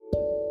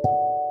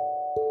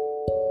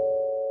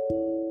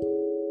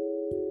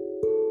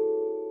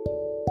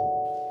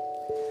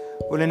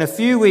Well, in a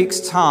few weeks'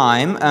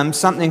 time,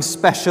 something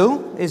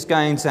special is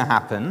going to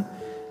happen.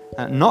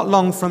 Not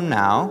long from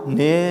now,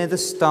 near the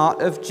start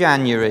of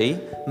January,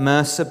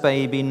 Mercer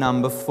baby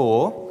number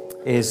 4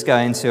 is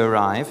going to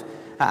arrive.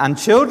 And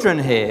children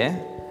here,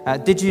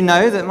 did you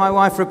know that my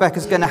wife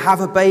Rebecca's going to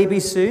have a baby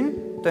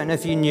soon? Don't know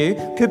if you knew.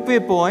 Could be a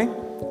boy,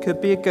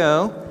 could be a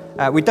girl.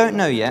 We don't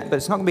know yet, but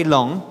it's not going to be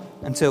long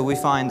until we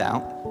find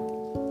out.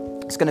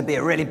 It's going to be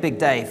a really big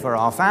day for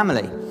our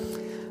family.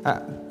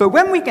 But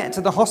when we get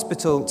to the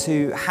hospital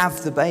to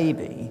have the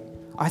baby,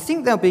 I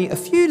think there'll be a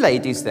few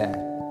ladies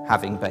there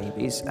having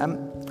babies,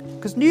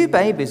 because new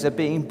babies are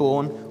being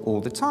born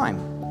all the time.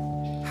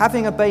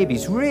 Having a baby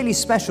is really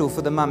special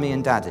for the mummy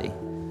and daddy,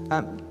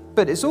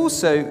 but it's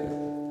also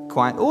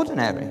quite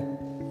ordinary.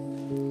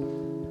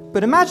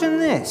 But imagine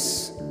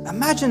this.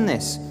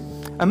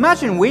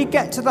 Imagine we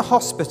get to the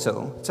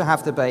hospital to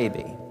have the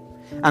baby,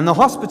 and the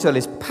hospital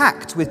is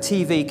packed with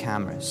TV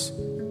cameras.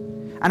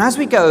 And as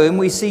we go in,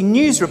 we see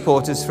news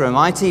reporters from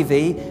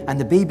ITV and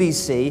the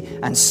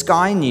BBC and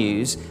Sky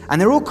News, and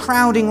they're all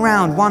crowding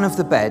round one of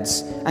the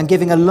beds and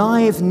giving a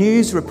live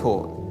news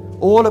report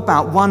all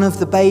about one of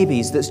the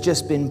babies that's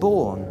just been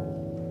born.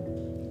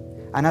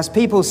 And as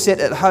people sit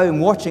at home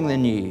watching the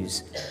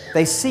news,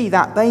 they see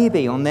that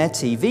baby on their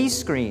TV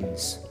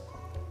screens.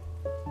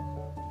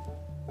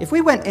 If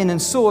we went in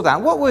and saw that,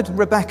 what would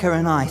Rebecca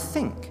and I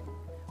think?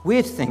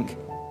 We'd think,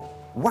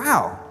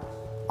 wow,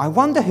 I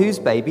wonder whose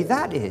baby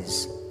that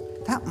is.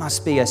 That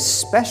must be a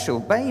special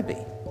baby.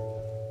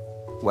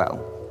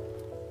 Well,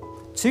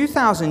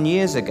 2,000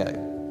 years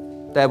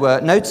ago, there were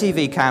no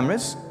TV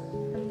cameras,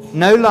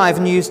 no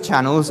live news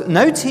channels,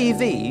 no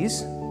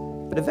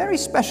TVs, but a very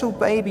special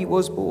baby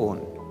was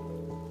born.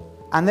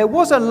 And there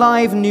was a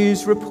live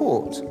news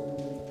report,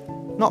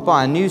 not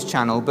by a news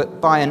channel,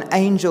 but by an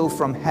angel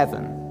from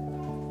heaven.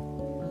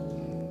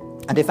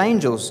 And if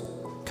angels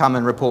come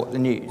and report the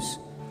news,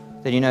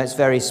 then you know it's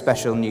very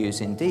special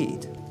news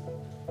indeed.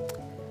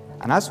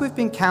 And as we've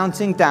been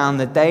counting down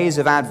the days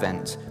of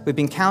Advent, we've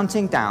been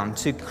counting down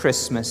to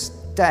Christmas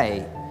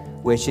Day,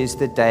 which is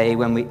the day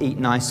when we eat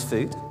nice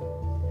food.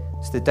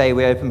 It's the day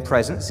we open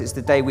presents. It's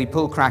the day we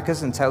pull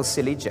crackers and tell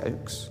silly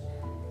jokes.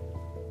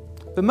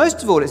 But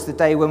most of all, it's the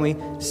day when we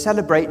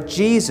celebrate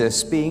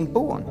Jesus being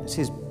born. It's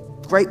his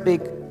great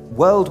big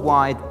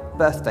worldwide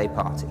birthday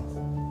party.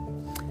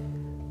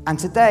 And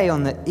today,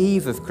 on the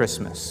eve of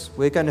Christmas,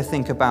 we're going to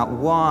think about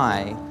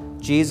why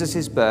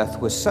Jesus' birth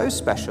was so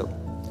special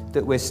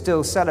that we're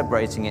still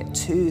celebrating it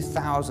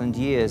 2,000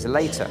 years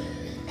later.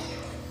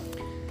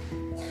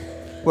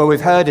 Well,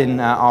 we've heard in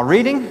our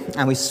reading,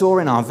 and we saw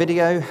in our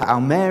video, how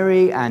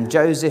Mary and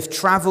Joseph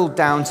traveled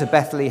down to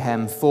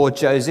Bethlehem for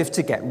Joseph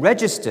to get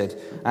registered,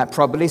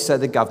 probably so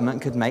the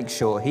government could make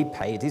sure he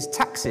paid his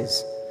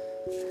taxes.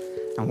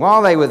 And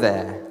while they were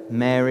there,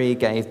 Mary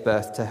gave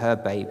birth to her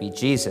baby,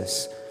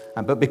 Jesus.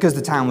 But because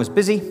the town was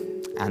busy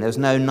and there was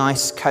no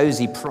nice,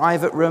 cozy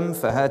private room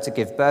for her to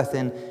give birth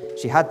in,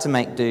 she had to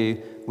make do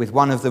with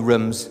one of the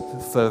rooms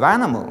for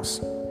animals.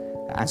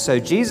 And so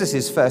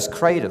Jesus' first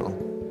cradle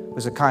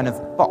was a kind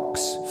of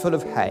box full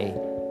of hay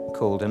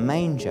called a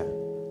manger,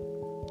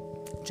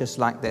 just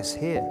like this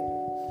here.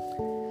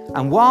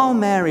 And while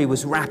Mary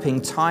was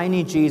wrapping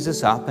tiny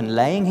Jesus up and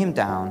laying him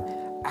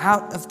down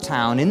out of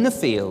town in the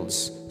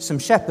fields, some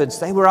shepherds,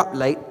 they were up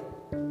late,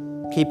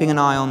 keeping an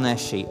eye on their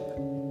sheep,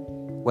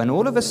 when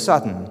all of a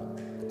sudden,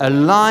 a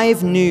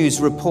live news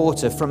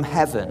reporter from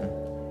heaven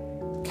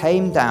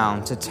came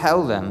down to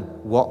tell them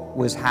what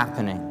was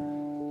happening.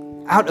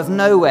 Out of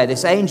nowhere,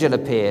 this angel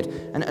appeared,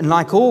 and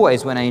like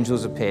always when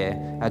angels appear,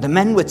 the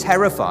men were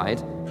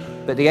terrified,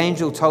 but the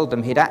angel told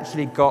them he'd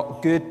actually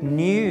got good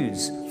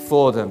news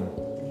for them.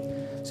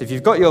 So if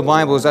you've got your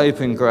Bibles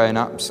open,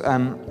 grown-ups,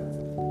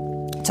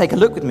 take a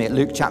look with me at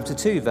Luke chapter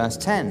 2, verse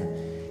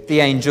 10. The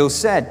angel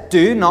said,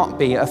 "Do not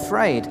be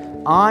afraid.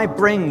 I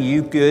bring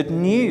you good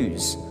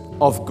news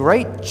of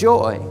great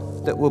joy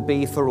that will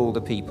be for all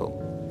the people.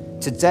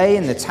 Today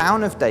in the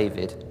town of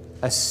David,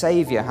 a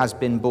Savior has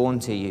been born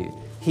to you.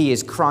 He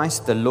is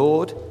Christ the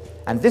Lord,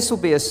 and this will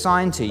be a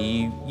sign to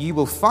you. You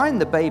will find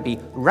the baby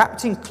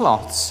wrapped in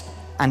cloths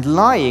and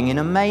lying in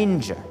a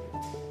manger."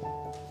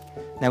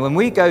 Now, when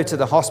we go to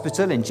the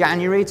hospital in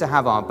January to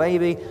have our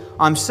baby,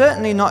 I'm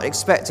certainly not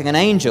expecting an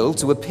angel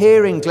to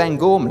appear in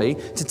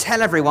Glengormley to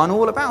tell everyone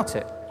all about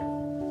it.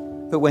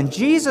 But when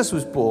Jesus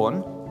was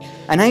born,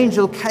 an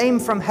angel came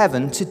from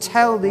heaven to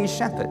tell these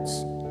shepherds.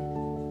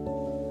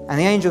 And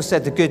the angel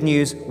said the good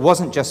news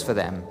wasn't just for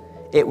them.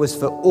 It was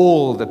for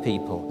all the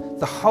people.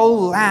 The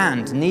whole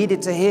land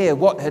needed to hear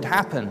what had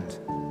happened.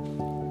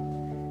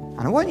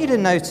 And I want you to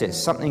notice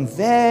something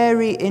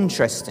very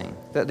interesting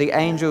that the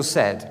angel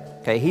said.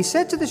 Okay, he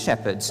said to the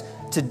shepherds,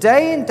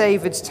 "Today in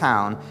David's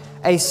town,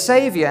 a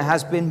Savior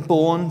has been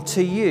born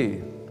to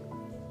you."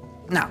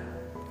 Now,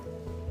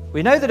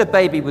 we know that the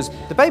baby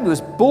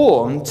was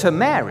born to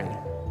Mary.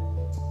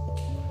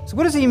 So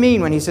what does he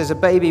mean when he says a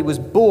baby was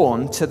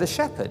born to the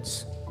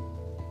shepherds?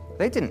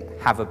 They didn't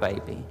have a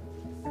baby.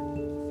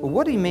 Well,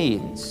 what he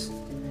means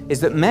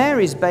is that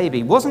Mary's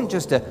baby wasn't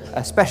just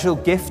a special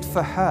gift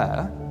for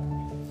her.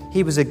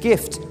 He was a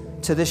gift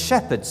to the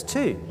shepherds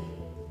too.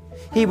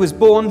 He was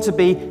born to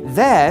be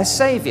their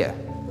Saviour.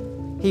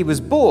 He was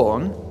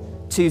born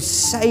to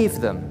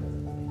save them.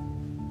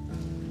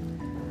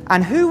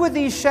 And who were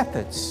these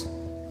shepherds?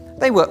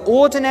 They were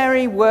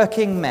ordinary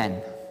working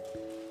men.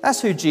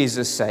 That's who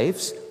Jesus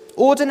saves.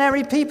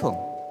 Ordinary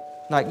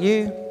people, like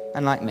you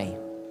and like me.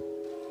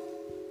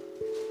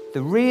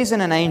 The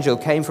reason an angel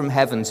came from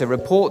heaven to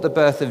report the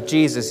birth of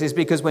Jesus is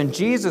because when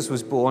Jesus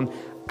was born,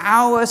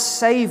 our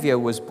Saviour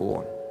was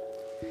born.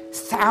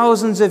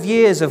 Thousands of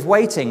years of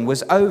waiting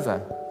was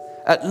over.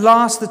 At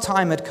last the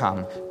time had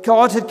come.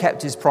 God had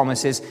kept his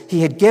promises.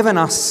 He had given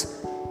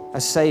us a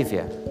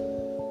Saviour.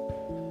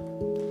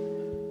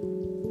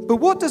 But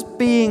what does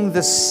being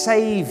the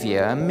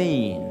Saviour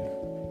mean?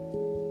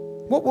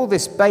 What will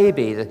this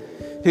baby,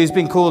 who's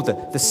been called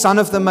the Son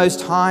of the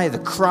Most High, the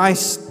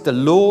Christ, the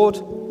Lord,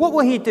 what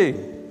will he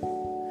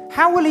do?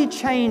 How will he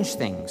change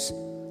things?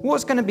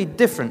 What's going to be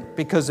different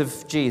because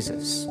of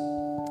Jesus?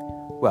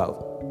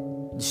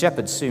 Well, the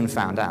shepherds soon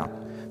found out,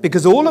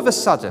 because all of a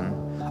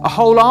sudden, a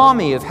whole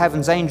army of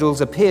heaven's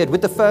angels appeared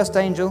with the first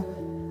angel,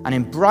 and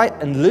in bright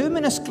and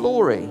luminous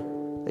glory,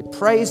 they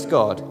praised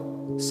God,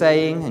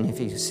 saying, and if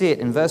you see it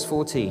in verse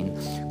 14,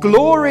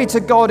 "Glory to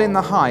God in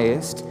the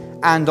highest,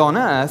 and on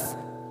earth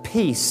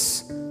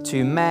peace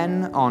to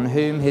men on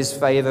whom his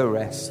favor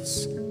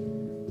rests."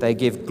 They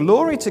give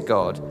glory to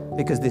God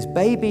because this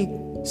baby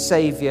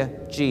Savior,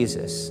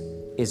 Jesus,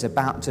 is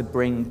about to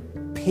bring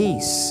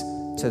peace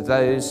to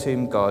those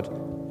whom God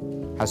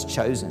has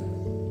chosen.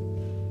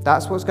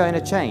 That's what's going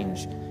to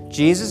change.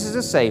 Jesus is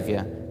a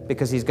Savior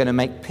because he's going to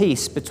make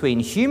peace between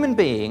human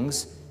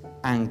beings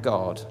and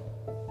God.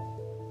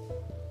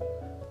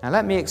 Now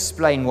let me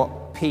explain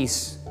what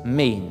peace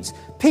means.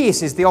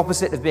 Peace is the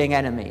opposite of being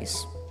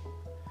enemies.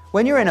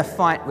 When you're in a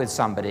fight with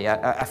somebody,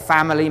 a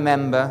family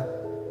member,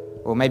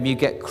 or maybe you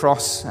get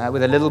cross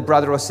with a little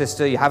brother or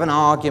sister, you have an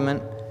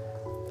argument,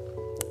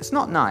 it's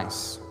not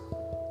nice.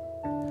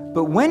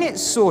 But when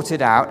it's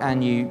sorted out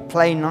and you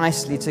play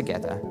nicely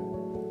together,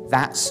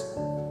 that's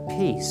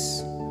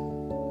peace.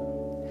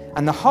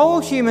 And the whole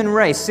human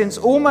race, since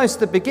almost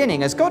the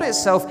beginning, has got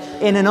itself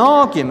in an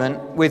argument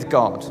with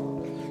God.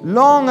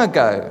 Long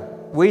ago,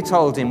 we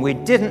told him we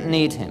didn't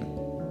need him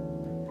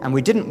and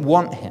we didn't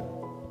want him.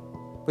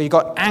 We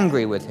got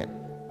angry with him.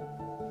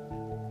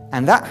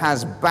 And that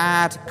has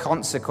bad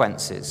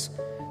consequences.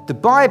 The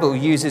Bible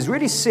uses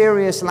really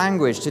serious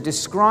language to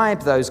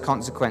describe those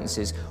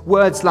consequences.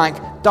 Words like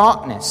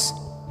darkness,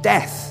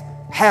 death,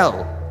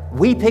 hell,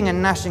 weeping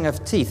and gnashing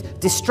of teeth,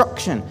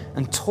 destruction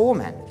and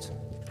torment.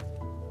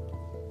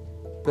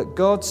 But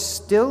God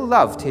still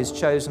loved his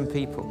chosen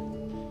people.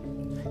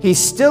 He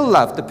still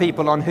loved the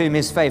people on whom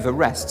his favor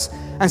rests.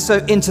 And so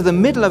into the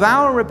middle of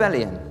our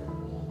rebellion,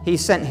 he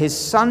sent his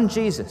son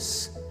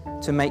Jesus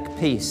to make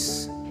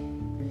peace.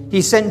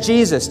 He sent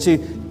Jesus to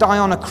die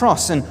on a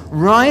cross and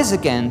rise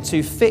again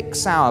to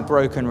fix our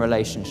broken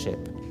relationship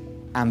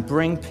and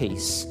bring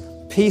peace.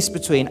 Peace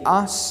between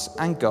us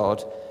and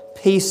God.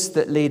 Peace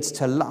that leads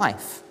to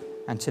life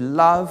and to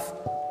love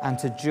and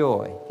to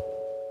joy.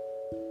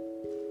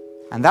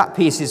 And that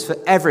peace is for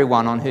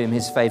everyone on whom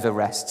his favor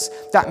rests.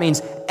 That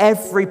means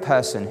every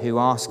person who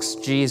asks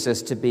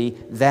Jesus to be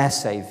their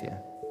Savior.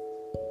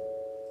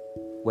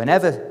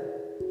 Whenever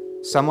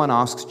someone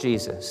asks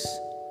Jesus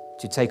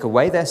to take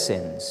away their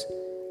sins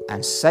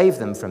and save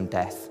them from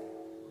death,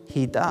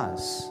 he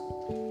does.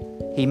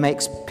 He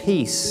makes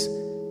peace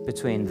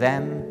between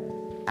them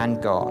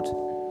and God.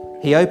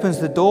 He opens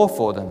the door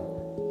for them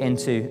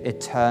into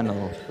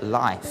eternal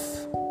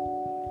life.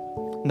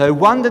 No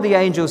wonder the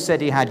angel said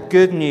he had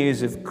good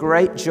news of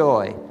great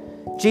joy.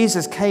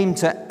 Jesus came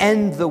to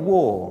end the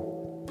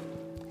war.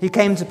 He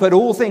came to put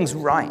all things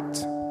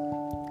right.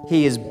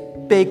 He is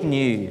big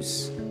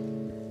news.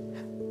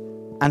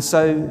 And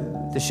so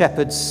the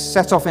shepherds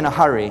set off in a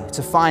hurry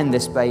to find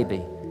this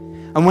baby.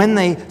 And when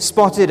they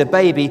spotted a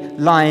baby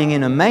lying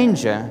in a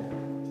manger,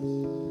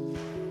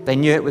 they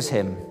knew it was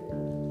him,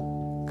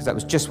 because that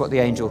was just what the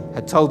angel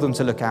had told them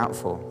to look out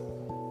for.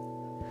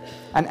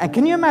 And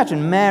can you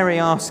imagine Mary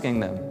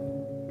asking them,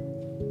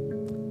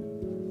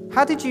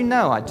 "How did you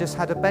know I just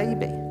had a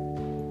baby?"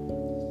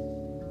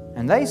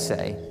 And they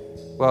say,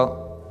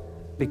 "Well,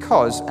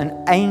 because an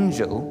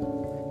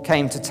angel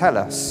came to tell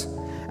us."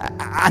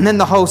 And then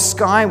the whole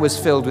sky was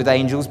filled with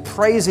angels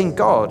praising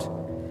God.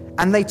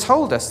 And they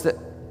told us that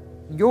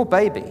your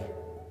baby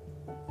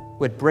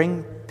would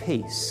bring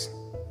peace.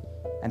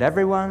 And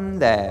everyone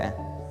there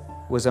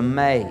was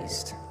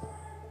amazed.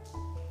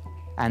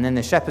 And then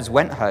the shepherds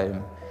went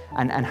home.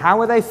 And how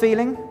were they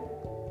feeling?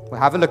 Well,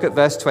 have a look at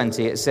verse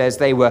 20. It says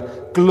they were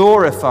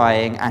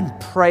glorifying and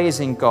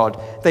praising God.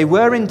 They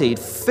were indeed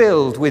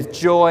filled with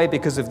joy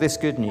because of this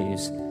good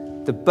news.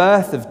 The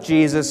birth of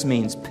Jesus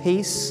means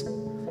peace,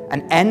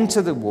 an end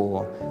to the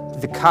war,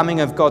 the coming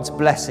of God's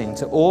blessing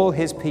to all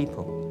his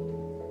people.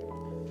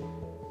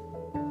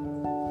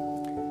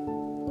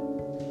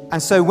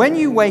 And so when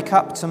you wake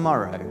up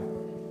tomorrow,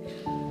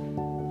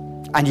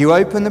 and you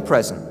open the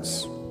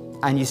presents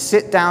and you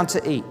sit down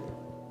to eat,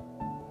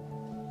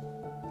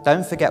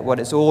 don't forget what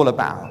it's all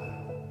about.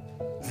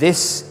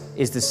 This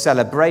is the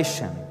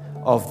celebration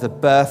of the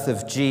birth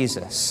of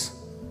Jesus,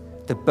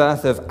 the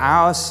birth of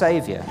our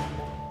Saviour.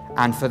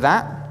 And for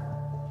that,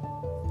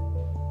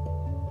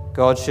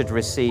 God should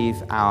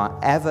receive our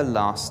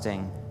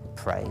everlasting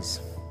praise.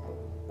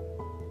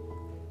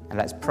 And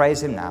let's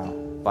praise him now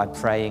by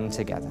praying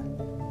together.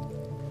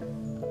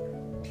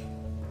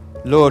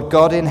 Lord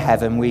God in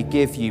heaven, we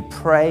give you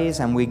praise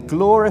and we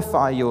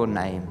glorify your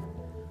name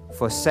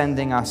for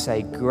sending us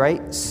a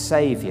great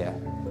Saviour,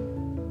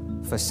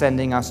 for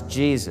sending us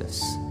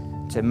Jesus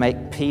to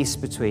make peace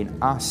between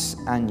us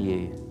and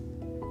you.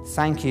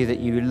 Thank you that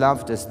you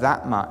loved us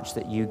that much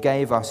that you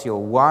gave us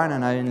your one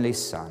and only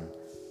Son,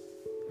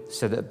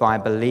 so that by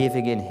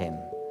believing in him,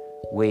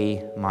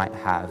 we might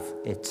have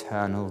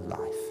eternal life.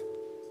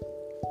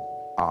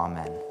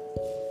 Amen.